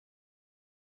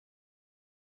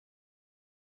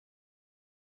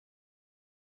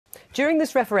During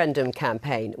this referendum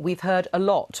campaign, we've heard a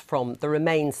lot from the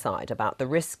Remain side about the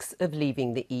risks of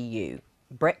leaving the EU.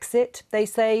 Brexit, they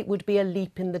say, would be a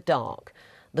leap in the dark,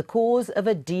 the cause of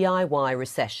a DIY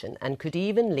recession and could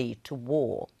even lead to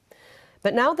war.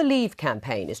 But now the Leave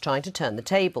campaign is trying to turn the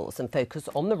tables and focus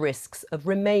on the risks of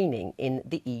remaining in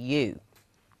the EU.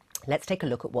 Let's take a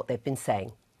look at what they've been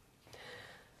saying.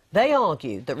 They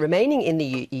argue that remaining in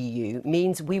the EU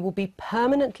means we will be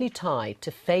permanently tied to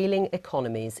failing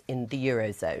economies in the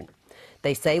Eurozone.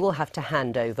 They say we'll have to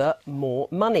hand over more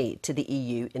money to the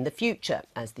EU in the future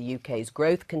as the UK's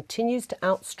growth continues to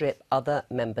outstrip other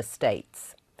member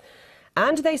states.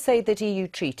 And they say that EU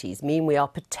treaties mean we are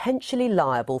potentially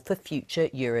liable for future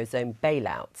Eurozone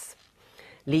bailouts.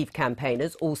 Leave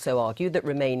campaigners also argue that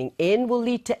remaining in will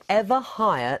lead to ever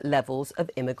higher levels of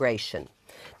immigration.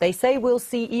 They say we'll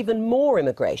see even more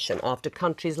immigration after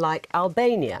countries like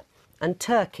Albania and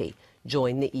Turkey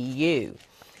join the EU.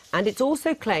 And it's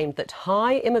also claimed that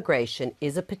high immigration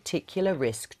is a particular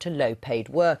risk to low-paid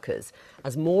workers,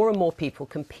 as more and more people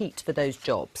compete for those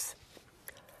jobs.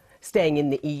 Staying in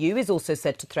the EU is also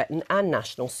said to threaten our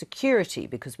national security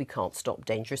because we can't stop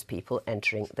dangerous people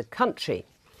entering the country.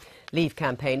 Leave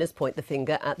campaigners point the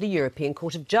finger at the European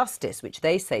Court of Justice, which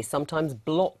they say sometimes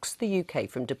blocks the UK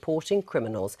from deporting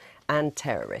criminals and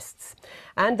terrorists.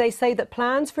 And they say that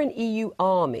plans for an EU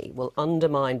army will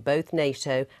undermine both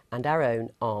NATO and our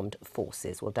own armed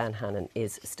forces. Well, Dan Hannan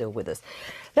is still with us.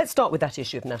 Let's start with that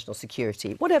issue of national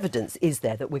security. What evidence is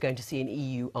there that we're going to see an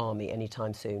EU army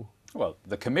anytime soon? Well,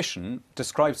 the Commission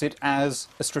describes it as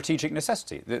a strategic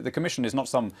necessity. The Commission is not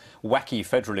some wacky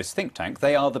federalist think tank.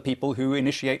 They are the people who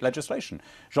initiate legislation.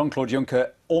 Jean-Claude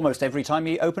Juncker, almost every time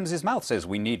he opens his mouth, says,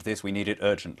 we need this, we need it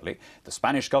urgently. The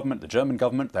Spanish government, the German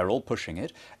government, they're all pushing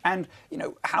it. And, you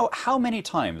know, how many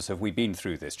times have we been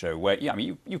through this, Joe, where, yeah, I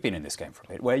mean, you've been in this game for a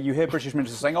bit, where you hear British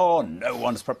ministers saying, oh, no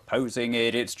one's proposing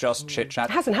it, it's just chit-chat.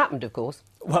 It hasn't happened, of course.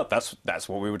 Well, that's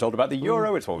what we were told about the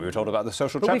euro, it's what we were told about the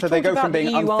social chapter. They go from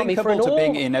being unthinkable to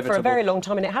being inevitable. For a very long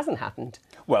time, and it hasn't happened.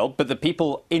 Well, but the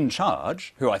people in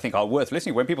charge, who I think are worth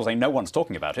listening, when people say no one's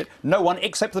talking about it, no one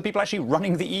except the people actually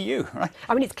running the EU, right?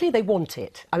 I mean, it's clear they want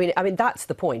it. I mean, that's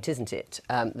the point, isn't it?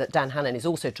 That Dan Hannan is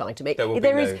also trying to make.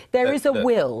 There is a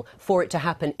will for it to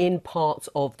happen in parts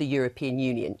of the European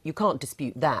Union. You can't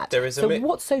dispute that.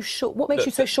 What makes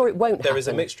you so sure it won't happen? There is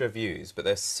a mixture of views, but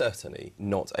there's certainly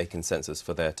not a consensus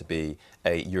for there to be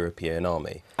a European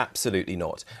army. Absolutely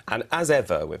not. And as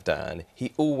ever with Dan,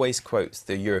 he always quotes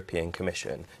the European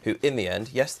Commission, who in the end,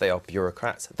 yes, they are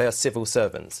bureaucrats, they are civil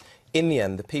servants. In the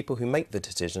end, the people who make the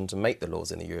decisions and make the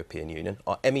laws in the European Union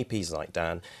are MEPs like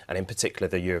Dan, and in particular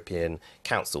the European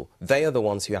Council. They are the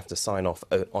ones who have to sign off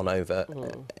on over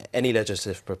any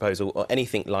legislative proposal or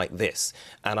anything like this.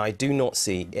 And I do not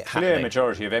see it happening. Clear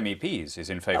majority of MEPs is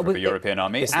in favour of a European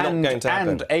army, it's not going to happen.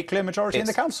 And a clear majority in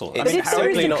the Council.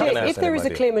 If there is a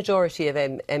clear majority of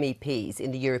MEPs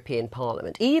in the European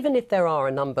Parliament, even if there are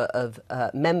a number of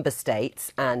member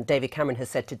states, and David Cameron has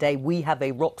said today, we have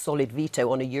a rock-solid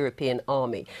veto on a European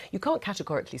army, you can't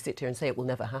categorically sit here and say it will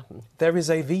never happen. There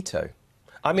is a veto.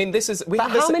 I mean, this is...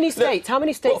 How many states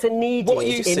are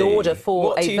needed in order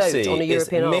for a vote on a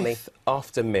European army? Myth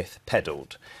after myth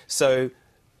peddled. So,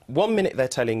 1 minute they're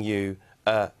telling you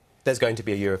there's going to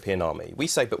be a European army. We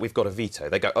say, but we've got a veto.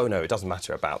 They go, oh no, it doesn't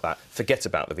matter about that. Forget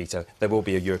about the veto. There will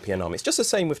be a European army. It's just the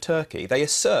same with Turkey. They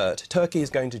assert Turkey is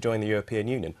going to join the European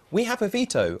Union. We have a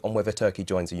veto on whether Turkey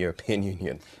joins the European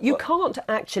Union. You can't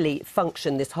actually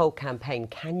function this whole campaign,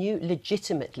 can you,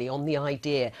 legitimately on the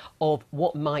idea of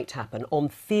what might happen, on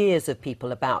fears of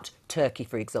people about Turkey,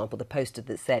 for example. The poster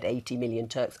that said 80 million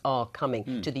Turks are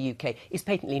coming to the UK is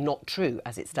patently not true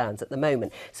as it stands at the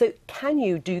moment. So can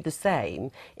you do the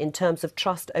same in terms of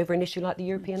trust over an issue like the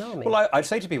European army? Well, I'd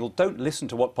say to people, don't listen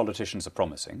to what politicians are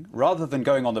promising. Rather than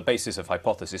going on the basis of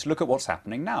hypothesis, look at what's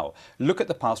happening now. Look at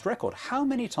the past record. How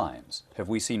many times have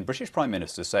we seen British Prime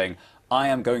Ministers saying, I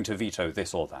am going to veto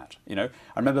this or that? You know,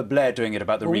 I remember Blair doing it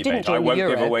about the rebate. I won't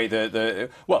give away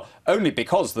well, only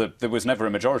because there was never a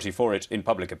majority for it in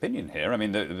public opinion here. I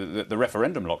mean, the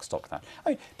referendum lock stock that. I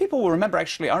mean, people will remember,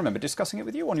 actually, I remember discussing it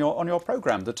with you on your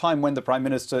programme, the time when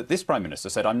this Prime Minister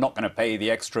said, I'm not going to pay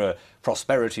the extra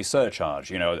prosperity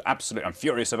surcharge. You know, absolutely, I'm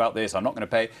furious about this, I'm not going to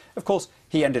pay. Of course,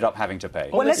 he ended up having to pay.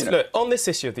 Well, look, on this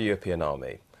issue of the European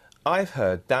army, I've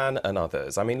heard Dan and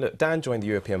others. I mean, look, Dan joined the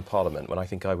European Parliament when I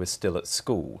think I was still at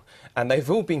school, and they've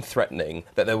all been threatening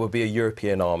that there will be a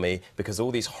European army because all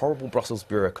these horrible Brussels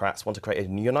bureaucrats want to create a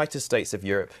United States of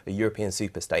Europe, a European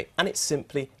superstate, and it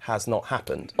simply has not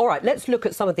happened. All right, let's look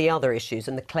at some of the other issues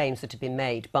and the claims that have been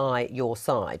made by your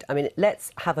side. I mean,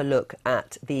 let's have a look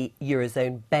at the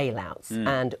Eurozone bailouts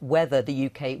and whether the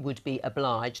UK would be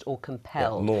obliged or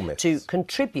compelled to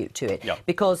contribute to it.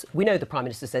 Because we know the Prime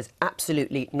Minister says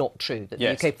absolutely not true that the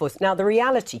UK force. Now, the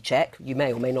reality check, you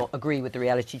may or may not agree with the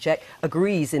reality check,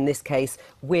 agrees in this case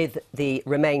with the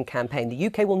Remain campaign. The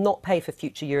UK will not pay for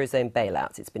future Eurozone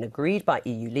bailouts. It's been agreed by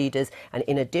EU leaders. And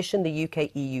in addition, the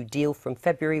UK-EU deal from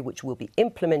February, which will be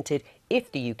implemented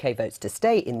if the UK votes to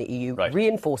stay in the EU,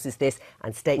 reinforces this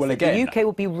and states that the UK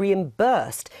will be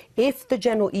reimbursed if the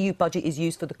general EU budget is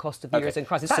used for the cost of the Eurozone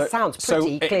crisis. That sounds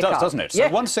pretty clear-cut. It does, doesn't it? So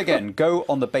once again, go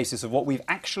on the basis of what we've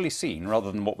actually seen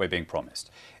rather than what we're being promised.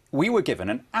 We were given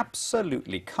an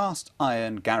absolutely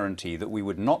cast-iron guarantee that we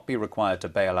would not be required to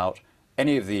bail out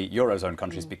any of the Eurozone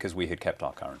countries because we had kept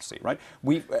our currency, right?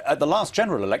 At the last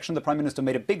general election, the Prime Minister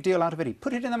made a big deal out of it. He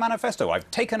put it in the manifesto. I've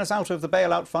taken us out of the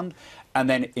bailout fund. And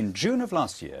then in June of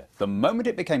last year, the moment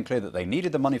it became clear that they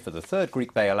needed the money for the third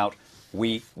Greek bailout,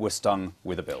 we were stung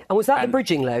with a bill. And was that the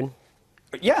bridging loan?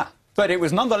 Yeah. But it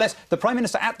was nonetheless, the Prime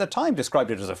Minister at the time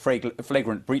described it as a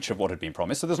flagrant breach of what had been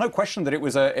promised. So there's no question that it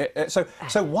was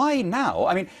so why now?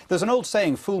 I mean, there's an old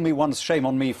saying, fool me once, shame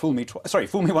on me, fool me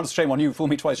once, shame on you, fool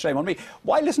me twice, shame on me.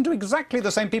 Why listen to exactly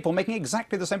the same people making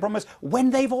exactly the same promise when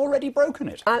they've already broken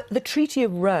it? The Treaty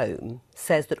of Rome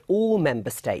says that all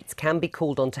member states can be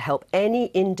called on to help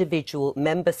any individual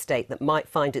member state that might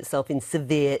find itself in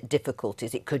severe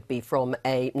difficulties. It could be from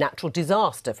a natural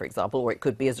disaster, for example, or it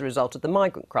could be as a result of the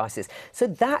migrant crisis. So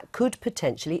that could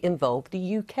potentially involve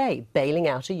the UK bailing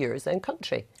out a Eurozone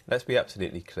country. Let's be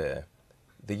absolutely clear.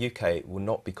 The UK will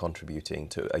not be contributing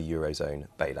to a Eurozone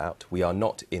bailout. We are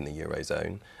not in the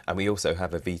Eurozone, and we also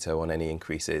have a veto on any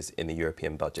increases in the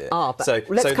European budget. So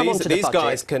these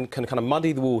guys can kind of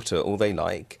muddy the water all they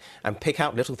like and pick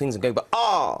out little things and go, but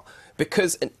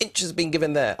because an inch has been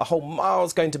given there, a whole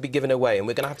mile's going to be given away, and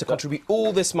we're going to have to contribute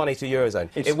all this money to Eurozone.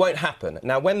 It won't happen.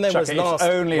 Now, when there was last, it's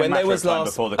only a matter of time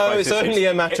before the crisis. It's only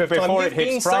a matter of time before it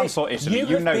hits France or Italy. You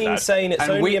know that. You've been saying it's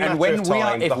only a matter of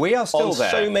time. If we are still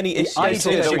there, so many issues, the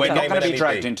idea that we're not going to be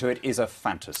dragged into it is a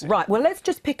fantasy. Right. Well, let's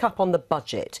just pick up on the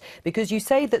budget, because you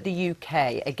say that the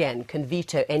UK again can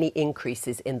veto any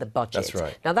increases in the budget. That's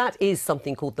right. Now, that is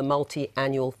something called the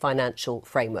multi-annual financial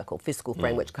framework or fiscal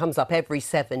framework, which comes up every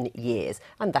 7 years,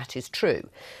 and that is true.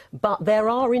 But there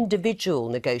are individual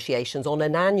negotiations on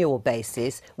an annual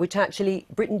basis which actually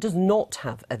Britain does not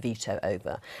have a veto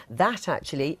over. That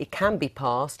actually, it can be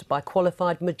passed by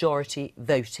qualified majority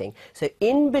voting. So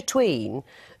in between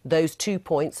those 2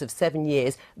 points of 7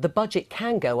 years, the budget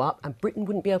can go up and Britain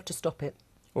wouldn't be able to stop it.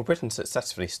 Well, Britain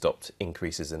successfully stopped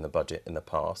increases in the budget in the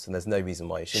past, and there's no reason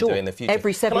why it shouldn't do it in the future.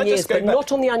 Every 7 years, but not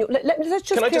on the annual. Let's just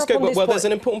clear up on this point. There's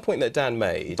an important point that Dan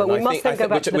made, but we must then go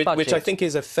back to the budget, which I think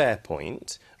is a fair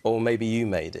point, or maybe you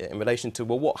made it, in relation to,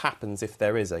 well, what happens if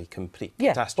there is a complete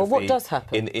catastrophe what does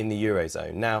happen? in the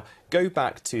Eurozone? Now, go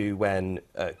back to when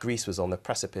Greece was on the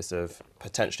precipice of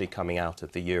potentially coming out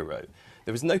of the euro.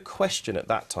 There was no question at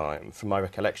that time, from my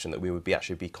recollection, that we would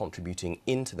actually be contributing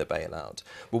into the bailout.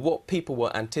 But what people were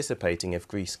anticipating if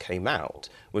Greece came out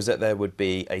was that there would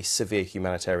be a severe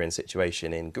humanitarian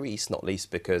situation in Greece, not least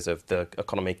because of the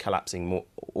economy collapsing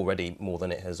more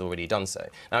than it has already done so.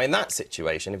 Now, in that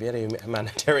situation, if you had a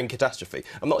humanitarian catastrophe,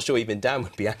 I'm not sure even Dan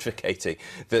would be advocating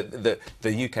that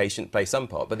the UK shouldn't play some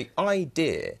part. But the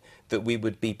idea that we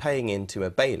would be paying into a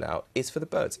bailout is for the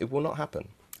birds. It will not happen.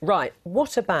 Right.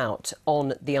 What about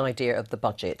on the idea of the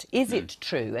budget? Is it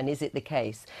true, and is it the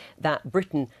case, that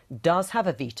Britain does have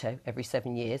a veto every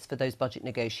 7 years for those budget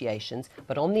negotiations,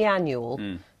 but on the annual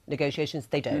negotiations,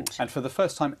 they don't? And for the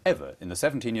first time ever in the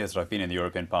 17 years that I've been in the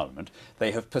European Parliament,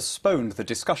 they have postponed the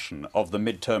discussion of the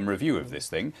mid-term review of this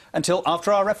thing until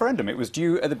after our referendum. It was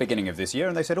due at the beginning of this year,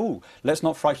 and they said, let's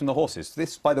not frighten the horses.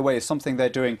 This, by the way, is something they're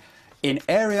doing in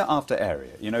area after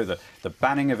area. You know, the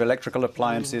banning of electrical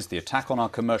appliances, the attack on our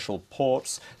commercial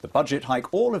ports, the budget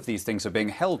hike, all of these things are being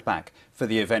held back for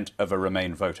the event of a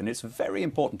Remain vote. And it's very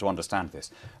important to understand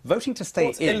this. Voting to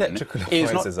stay in electrical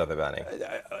appliances are they banning?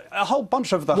 A whole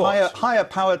bunch of the higher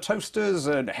power toasters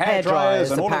and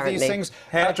hairdryers and all of these things.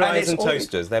 Hairdryers and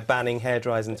toasters. They're banning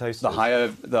hairdryers and toasters.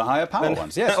 The higher power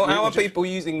ones, yes. How are people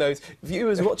using those?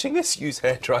 Viewers watching this use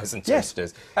hairdryers and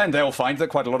toasters. Yes. And they'll find that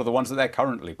quite a lot of the ones that they're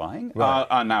currently buying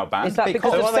are now banned. Is that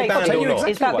because of safety?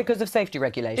 Is that because of safety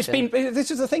regulation? This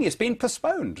is the thing. It's been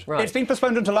postponed. Right. It's been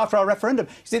postponed until after our referendum.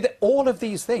 See, all of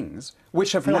these things,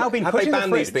 which have now been put in the fridge... Have they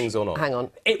banned these things or not? Hang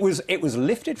on. It was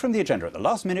lifted from the agenda at the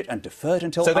last minute and deferred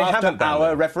until So they after haven't banned our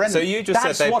them. referendum. So you just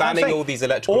said they're banning all these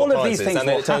electrical appliances, and then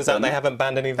it turns out they haven't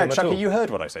banned any of them at all. Chucky, you heard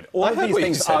what I said. All I of heard these what you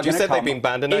things said. are You going to said they've come been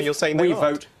banned, and now you're saying they we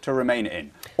aren't. vote to remain in.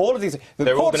 All of these... The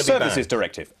They're all Port going to be Services banned.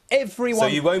 Directive. Everyone... So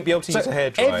you won't be able to use a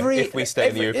hairdryer if we stay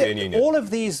in the European Union? All of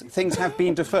these things have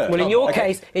been deferred. Well, in your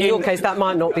case, that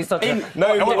might not be such a...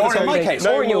 or in my case.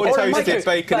 No more or in my toasted case.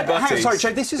 bacon But, butties. sorry,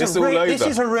 Jay, this is It's a all this over.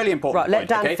 is a really important Right, let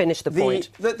point. Dan finish the point.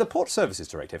 The Port Services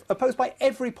Directive, opposed by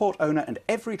every port owner and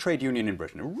every trade union in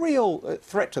Britain, a real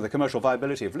threat to the commercial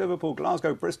viability of Liverpool,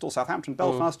 Glasgow, Bristol, Southampton,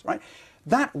 Belfast, right?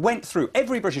 That went through.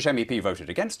 Every British MEP voted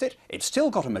against it. It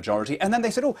still got a majority. And then they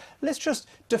said, oh, let's just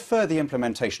defer the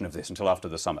implementation of this until after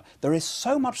the summer. There is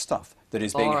so much stuff that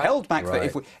is being held back that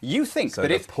if you think so that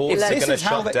the if ports are this going is to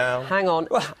how shut down. Hang on.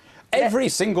 Every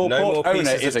single No port more owner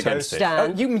pieces is of against toast. it.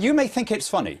 Dan. You may think it's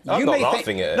funny. I'm you not may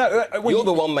laughing at it. No, you're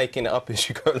the one making it up as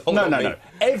you go along. No.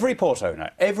 Every port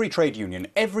owner, every trade union,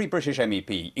 every British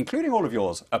MEP, including all of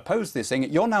yours, opposed this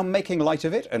thing. You're now making light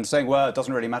of it and saying, well, it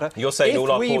doesn't really matter. You're saying If all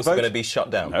our we ports are vote- going to be shut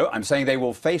down? No, I'm saying they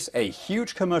will face a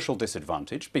huge commercial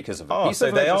disadvantage because of a Oh, piece so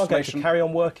of they are legislation. going to carry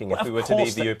on working if Well, we were of to course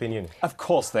leave the they- European Union? Of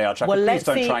course they are, Chuck. Well, Please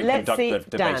don't try and let's conduct see, the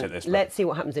debate Dan, at this point. let's see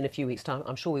what happens in a few weeks' time.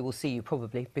 I'm sure we will see you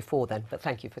probably before then, but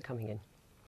thank you for coming in.